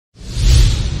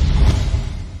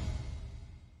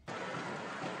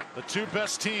The two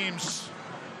best teams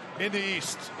in the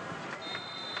East.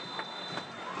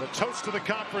 The toast of the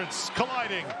conference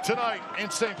colliding tonight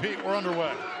in St. Pete. We're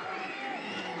underway.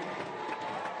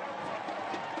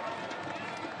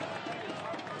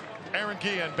 Aaron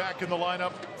Guillén back in the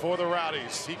lineup for the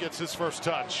Rowdies. He gets his first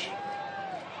touch.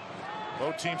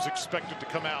 Both teams expected to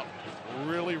come out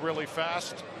really, really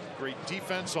fast. Great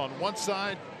defense on one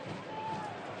side.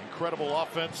 Incredible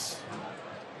offense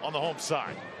on the home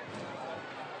side.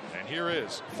 And here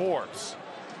is Forbes.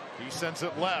 He sends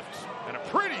it left. And a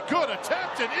pretty good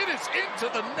attempt, and it is into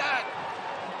the net.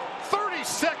 30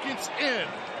 seconds in.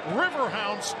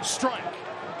 Riverhounds strike.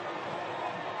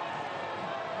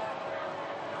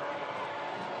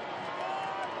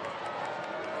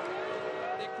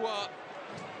 Dikwa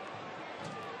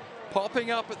popping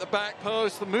up at the back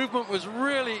post. The movement was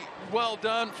really well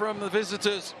done from the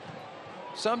visitors.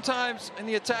 Sometimes in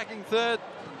the attacking third,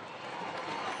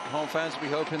 home fans will be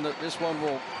hoping that this one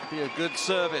will be a good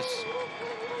service.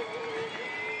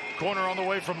 Corner on the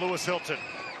way from Lewis Hilton.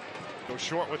 Go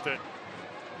short with it.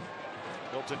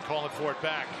 Hilton calling for it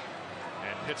back.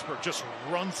 And Pittsburgh just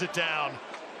runs it down.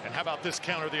 And how about this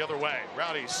counter the other way?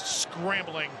 Rowdies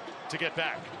scrambling to get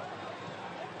back.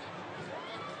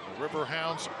 The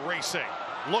Riverhounds racing.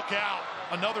 Look out.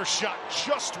 Another shot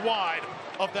just wide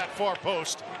of that far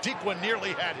post. Dikwa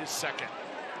nearly had his second.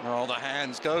 Oh, the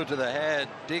hands go to the head.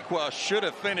 Dikwa should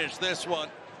have finished this one.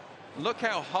 Look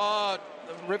how hard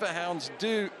the Riverhounds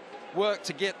do work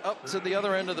to get up to the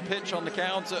other end of the pitch on the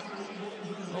counter.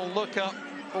 Oh, look up,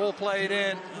 all played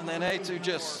in, and then A2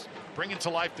 just bringing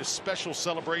to life this special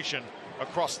celebration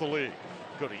across the league.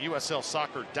 Go to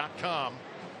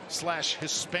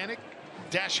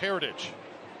uslsoccer.com/Hispanic-heritage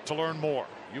to learn more.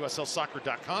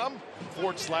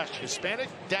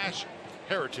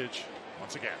 uslsoccer.com/Hispanic-heritage.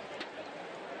 Once again.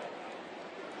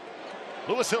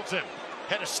 Lewis Hilton,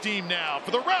 head of steam now for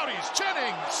the Rowdies.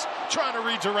 Jennings trying to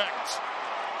redirect.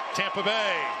 Tampa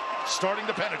Bay starting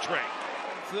to penetrate.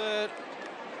 Third,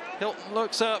 Hilton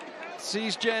looks up,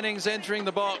 sees Jennings entering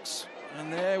the box,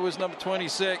 and there was number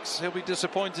 26. He'll be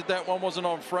disappointed that one wasn't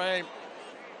on frame.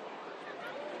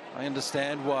 I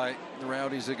understand why the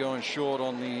Rowdies are going short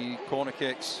on the corner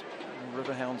kicks. The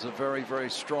Riverhounds are very, very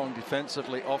strong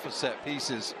defensively off of set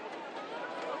pieces.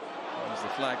 As the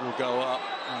flag will go up,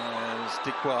 as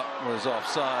Dikwa was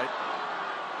offside.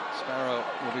 Sparrow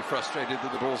will be frustrated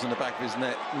that the ball's in the back of his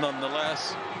net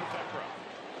nonetheless.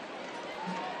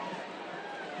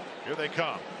 Here they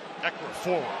come. Eckler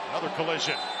forward. Another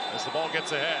collision as the ball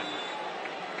gets ahead.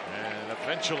 And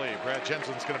eventually Brad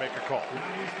Jensen's going to make a call.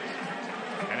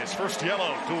 And his first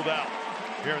yellow ruled out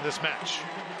here in this match.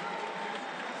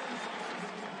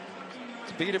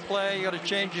 Speed of play, you got to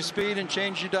change your speed and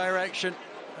change your direction.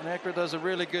 And Eckler does a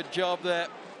really good job there.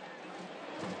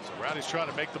 So Rowdies trying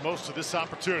to make the most of this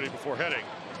opportunity before heading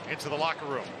into the locker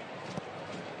room.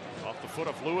 Off the foot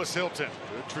of Lewis Hilton.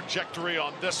 Good trajectory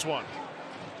on this one.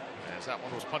 As that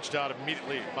one was punched out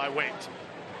immediately by Waite.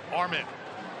 Areman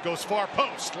goes far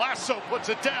post. Lasso puts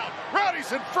it down.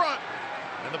 Rowdies in front.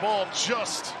 And the ball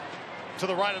just to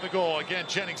the right of the goal. Again,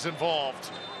 Jennings involved.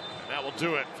 And that will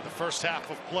do it for the first half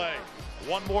of play.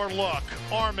 One more look.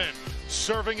 Areman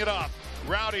serving it up.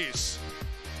 Rowdies.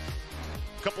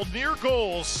 A couple near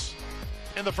goals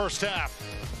in the first half,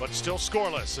 but still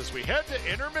scoreless as we head to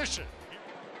intermission.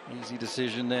 Easy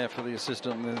decision there for the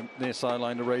assistant on the near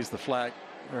sideline to raise the flag.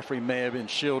 The referee may have been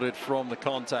shielded from the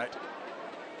contact.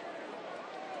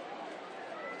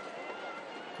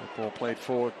 Good ball played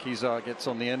forward. Kizza gets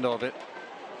on the end of it.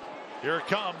 Here it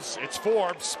comes. It's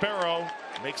Forbes. Sparrow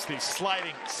makes the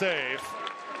sliding save.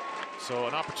 So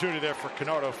an opportunity there for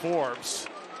Kenardo. Forbes.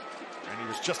 And he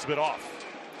was just a bit off.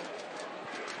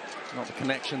 Not the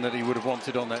connection that he would have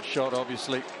wanted on that shot,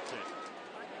 obviously.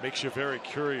 Makes you very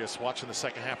curious watching the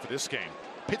second half of this game.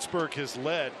 Pittsburgh has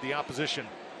led the opposition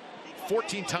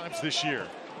 14 times this year.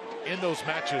 In those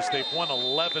matches, they've won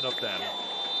 11 of them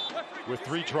with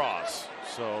 3 draws.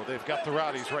 So they've got the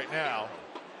Rowdies right now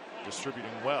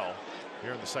distributing well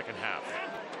here in the second half.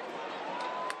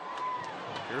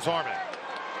 Here's Aarón.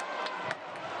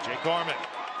 Jake Aarón.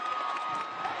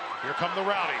 Here come the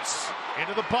Rowdies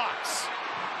into the box.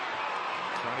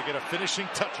 Trying to get a finishing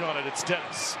touch on it. It's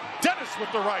Dennis. Dennis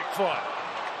with the right foot.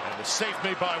 And the save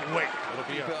made by Waite. It'll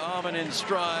be Areman in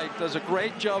stride. Does a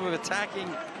great job of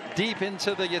attacking deep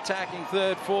into the attacking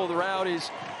third for the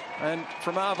Rowdies. And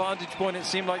from our vantage point, it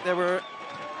seemed like there were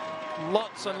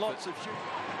lots and lots of shooting.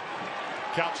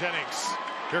 Cal Jennings.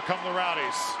 Here come the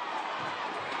Rowdies.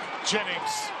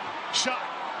 Jennings. Shot.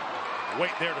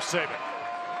 Waite there to save it.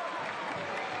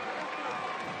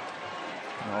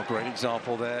 Oh, great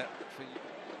example there.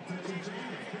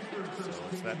 So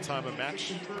it's that time of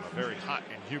match on a very hot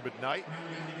and humid night.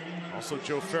 Also,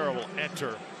 Joe Farrell will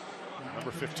enter.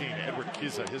 Number 15, Edward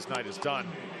Kizza, his night is done.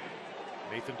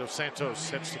 Nathan Dossantos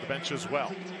heads to the bench as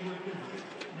well.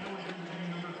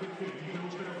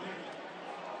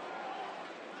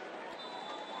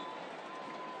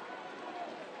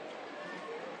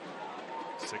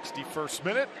 '61st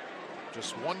minute.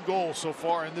 Just one goal so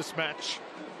far in this match,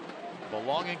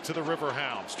 belonging to the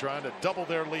Riverhounds, trying to double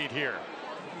their lead here.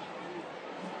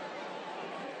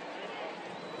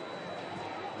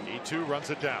 E2 runs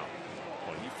it down.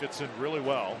 Well, he fits in really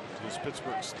well to his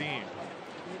Pittsburgh steam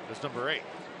as number 8.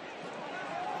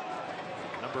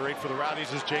 Number 8 for the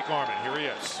Rowdies is Jake Aarón. Here he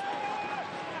is.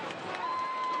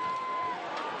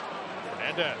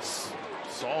 Fernandez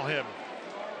saw him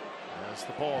as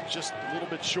the ball just a little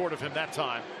bit short of him that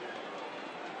time.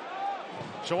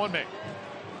 Showing me.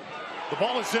 The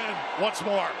ball is in once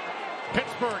more.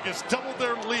 Pittsburgh has doubled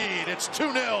their lead. It's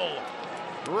 2-0.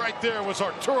 Right there was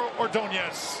Arturo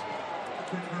Ordoñez.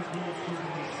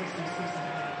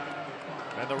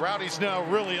 And the Rowdies now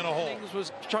really in a hole. Jennings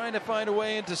was trying to find a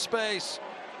way into space.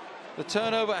 The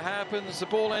turnover happens. The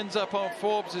ball ends up on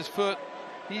Forbes' foot.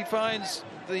 He finds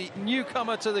the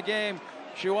newcomer to the game,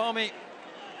 Jahmali,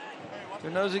 who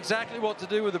knows exactly what to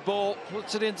do with the ball.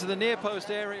 Puts it into the near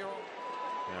post area.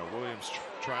 Yeah, Williams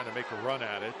trying to make a run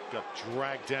at it. Got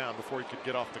dragged down before he could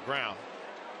get off the ground.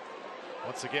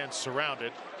 Once again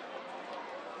surrounded.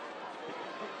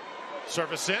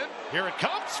 Service in. Here it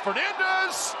comes.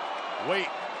 Fernandez. Waite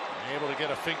able to get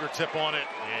a fingertip on it.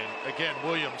 And again,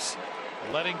 Williams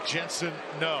letting Jensen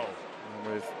know.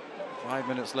 With 5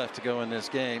 minutes left to go in this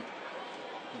game,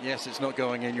 yes, it's not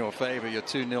going in your favor. You're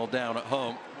 2-0 down at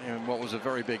home in what was a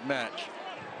very big match.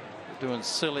 You're doing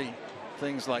silly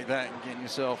things like that and getting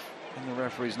yourself in the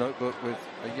referee's notebook with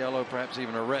a yellow, perhaps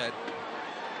even a red,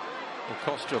 will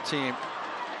cost your team.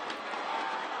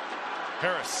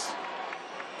 Harris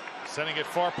sending it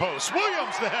far post.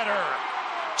 Williams the header.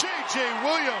 J.J.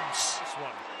 Williams. This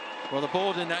one. Well, the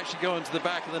ball didn't actually go into the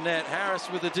back of the net.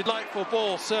 Harris with a delightful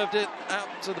ball served it out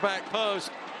to the back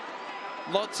post.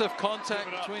 Lots of contact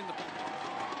between the...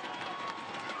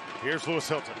 Here's Lewis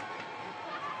Hilton.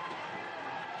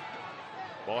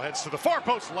 Ball heads to the far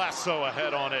post. Lasso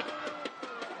ahead on it.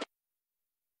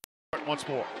 Once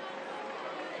more.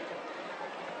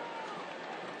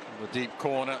 The deep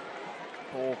corner.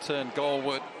 Ball turned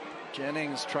goalward.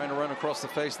 Jennings trying to run across the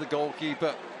face of the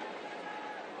goalkeeper.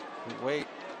 Waite.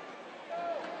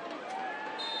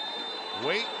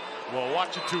 Waite will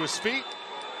watch it to his feet.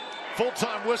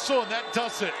 Full-time whistle, and that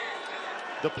does it.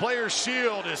 The player's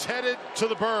shield is headed to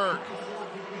the Berg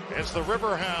as the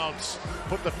Riverhounds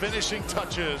put the finishing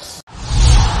touches